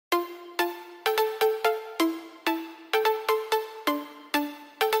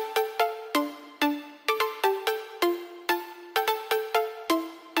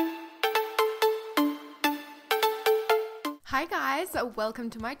Hi guys, welcome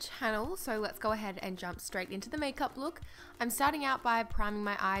to my channel. So let's go ahead and jump straight into the makeup look. I'm starting out by priming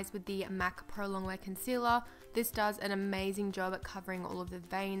my eyes with the MAC Pro Longwear Concealer. This does an amazing job at covering all of the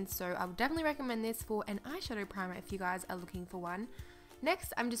veins, so I would definitely recommend this for an eyeshadow primer if you guys are looking for one.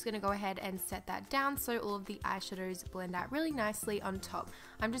 Next, I'm just going to go ahead and set that down so all of the eyeshadows blend out really nicely on top.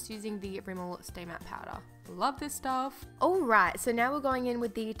 I'm just using the Rimmel Stay Matte Powder. Love this stuff. Alright, so now we're going in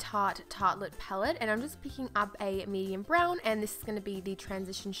with the Tarte Tartelette palette, and I'm just picking up a medium brown, and this is going to be the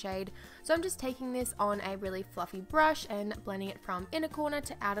transition shade. So I'm just taking this on a really fluffy brush and blending it from inner corner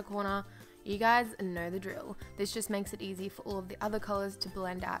to outer corner. You guys know the drill. This just makes it easy for all of the other colors to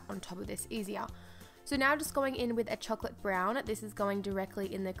blend out on top of this easier. So now just going in with a chocolate brown, this is going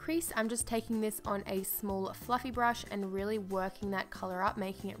directly in the crease. I'm just taking this on a small fluffy brush and really working that color up,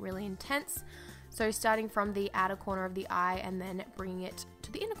 making it really intense. So starting from the outer corner of the eye and then bringing it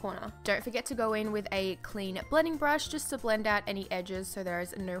to the inner corner. Don't forget to go in with a clean blending brush just to blend out any edges so there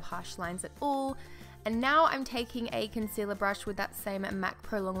is no harsh lines at all. And now I'm taking a concealer brush with that same MAC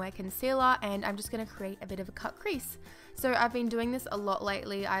Pro Longwear Concealer, and I'm just going to create a bit of a cut crease. So I've been doing this a lot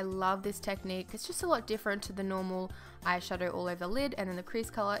lately. I love this technique. It's just a lot different to the normal eyeshadow all over the lid and then the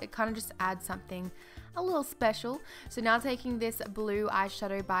crease color. It kind of just adds something a little special. So now taking this blue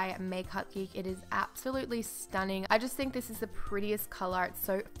eyeshadow by Makeup Geek, it is absolutely stunning. I just think this is the prettiest color. It's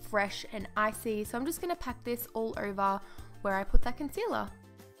so fresh and icy. So I'm just going to pack this all over where I put that concealer.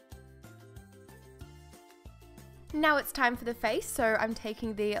 Now it's time for the face, so I'm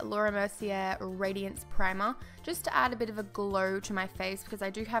taking the Laura Mercier Radiance Primer just to add a bit of a glow to my face because I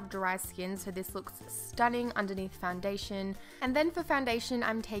do have dry skin, so this looks stunning underneath foundation. And then for foundation,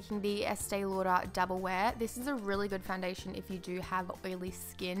 I'm taking the Estee Lauder Double Wear. This is a really good foundation if you do have oily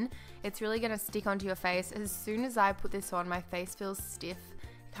skin. It's really going to stick onto your face. As soon as I put this on, my face feels stiff.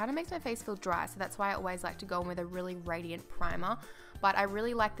 It kind of makes my face feel dry, so that's why I always like to go in with a really radiant primer. But I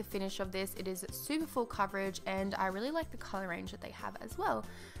really like the finish of this. It is super full coverage, and I really like the color range that they have as well.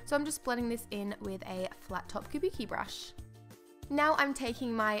 So I'm just blending this in with a flat top kabuki brush. Now I'm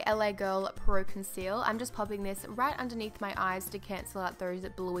taking my LA Girl Pro Conceal. I'm just popping this right underneath my eyes to cancel out those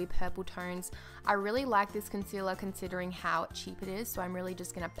bluey purple tones. I really like this concealer considering how cheap it is, so I'm really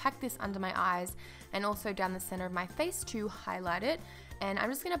just going to pack this under my eyes and also down the center of my face to highlight it. And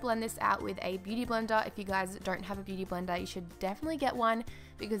I'm just going to blend this out with a beauty blender. If you guys don't have a beauty blender, you should definitely get one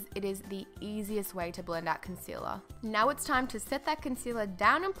because it is the easiest way to blend out concealer. Now it's time to set that concealer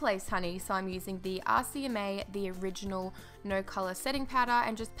down in place, honey. So I'm using the RCMA, the original no color setting powder,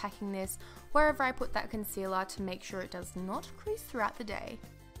 and just packing this wherever I put that concealer to make sure it does not crease throughout the day.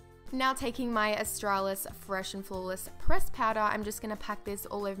 Now taking my Australis Fresh and Flawless Pressed Powder, I'm just going to pack this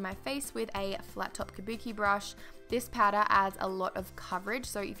all over my face with a flat top kabuki brush. This powder adds a lot of coverage,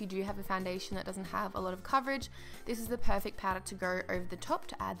 so if you do have a foundation that doesn't have a lot of coverage, this is the perfect powder to go over the top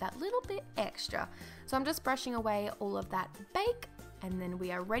to add that little bit extra. So I'm just brushing away all of that bake, and then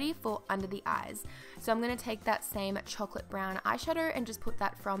we are ready for under the eyes. So I'm going to take that same chocolate brown eyeshadow and just put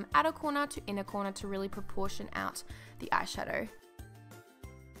that from outer corner to inner corner to really proportion out the eyeshadow.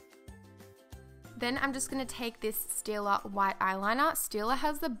 Then I'm just going to take this Stila white eyeliner. Stila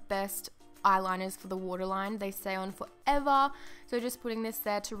has the best eyeliners for the waterline. They stay on forever. So just putting this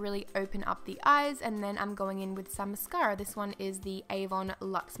there to really open up the eyes, and then I'm going in with some mascara. This one is the Avon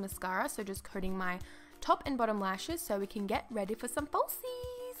Luxe Mascara. So just coating my top and bottom lashes so we can get ready for some falsies.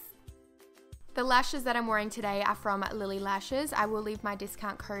 The lashes that I'm wearing today are from Lily Lashes. I will leave my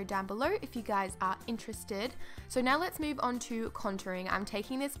discount code down below if you guys are interested. So now let's move on to contouring. I'm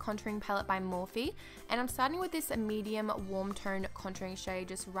taking this contouring palette by Morphe, and I'm starting with this medium warm tone contouring shade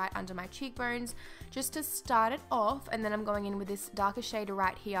just right under my cheekbones just to start it off, and then I'm going in with this darker shade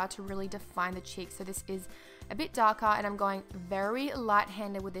right here to really define the cheek. So this is a bit darker, and I'm going very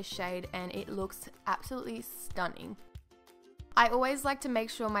light-handed with this shade, and it looks absolutely stunning. I always like to make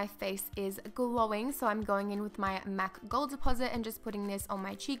sure my face is glowing, so I'm going in with my MAC Gold Deposit and just putting this on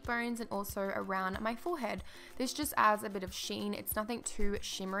my cheekbones and also around my forehead. This just adds a bit of sheen. It's nothing too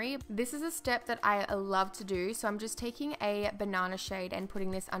shimmery. This is a step that I love to do, so I'm just taking a banana shade and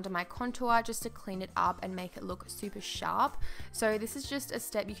putting this under my contour just to clean it up and make it look super sharp. So this is just a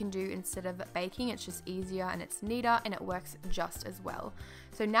step you can do instead of baking. It's just easier and it's neater and it works just as well.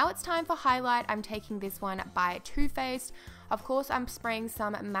 So now it's time for highlight. I'm taking this one by Too Faced. Of course, I'm spraying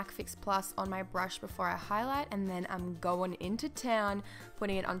some MAC Fix Plus on my brush before I highlight, and then I'm going into town,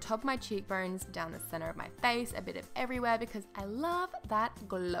 putting it on top of my cheekbones, down the center of my face, a bit of everywhere because I love that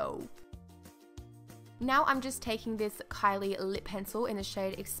glow. Now I'm just taking this Kylie lip pencil in the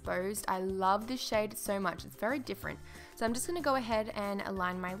shade Exposed. I love this shade so much. It's very different. So I'm just going to go ahead and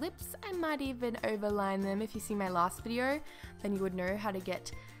align my lips. I might even overline them. If you see my last video, then you would know how to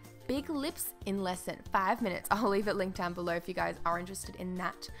get big lips in less than 5 minutes. I'll leave it linked down below if you guys are interested in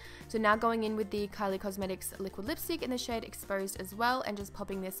that. So now going in with the Kylie Cosmetics liquid lipstick in the shade Exposed as well, and just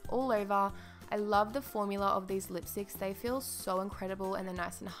popping this all over. I love the formula of these lipsticks. They feel so incredible and they're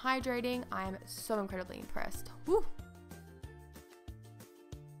nice and hydrating. I am so incredibly impressed. Woo!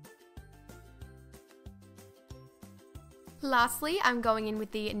 Lastly, I'm going in with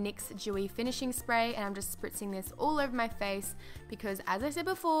the NYX Dewy Finishing Spray, and I'm just spritzing this all over my face because, as I said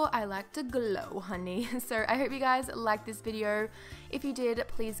before, I like to glow, honey. So I hope you guys liked this video. If you did,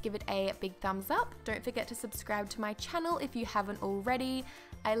 please give it a big thumbs up. Don't forget to subscribe to my channel if you haven't already.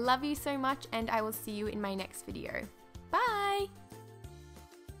 I love you so much, and I will see you in my next video. Bye!